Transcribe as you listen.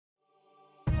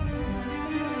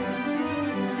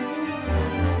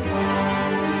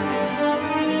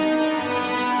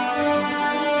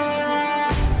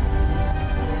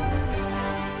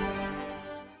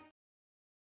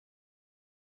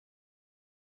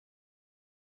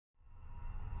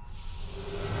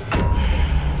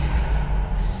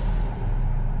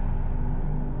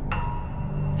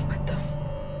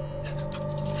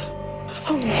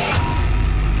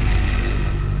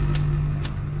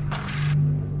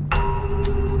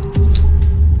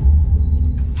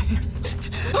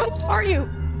are you?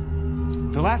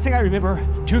 The last thing I remember,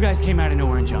 two guys came out of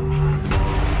nowhere and jumped me.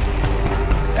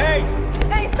 Hey!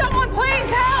 Hey, someone please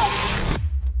help!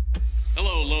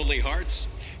 Hello, lonely hearts.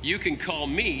 You can call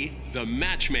me the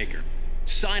matchmaker.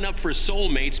 Sign up for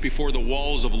soulmates before the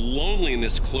walls of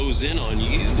loneliness close in on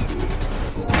you.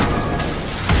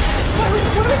 What do we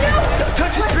do?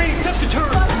 Touch the screen, set the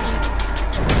turn!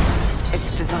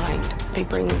 It's designed. They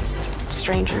bring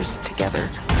strangers together.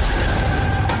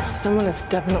 Someone is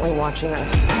definitely watching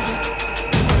us.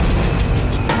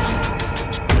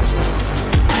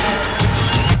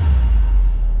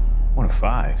 1 of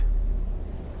 5.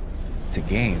 It's a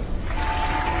game.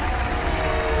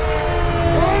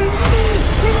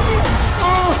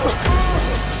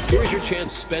 Here's your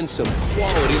chance to spend some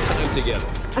quality time together.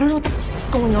 I don't know what the f is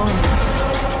going on.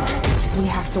 We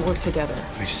have to work together.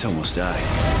 I just almost died.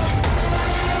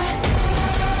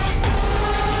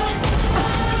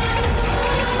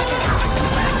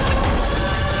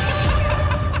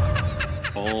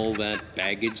 All that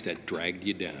baggage that dragged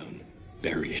you down,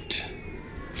 bury it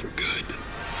for good.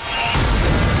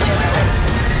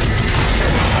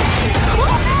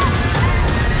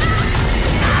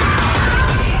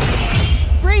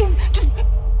 Breathe, just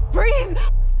breathe.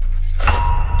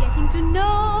 Getting to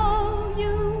know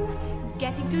you,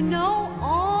 getting to know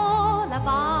all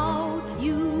about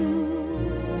you,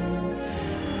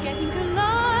 getting to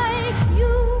like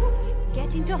you,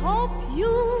 getting to hope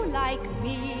you like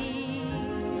me,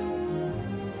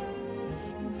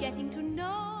 getting to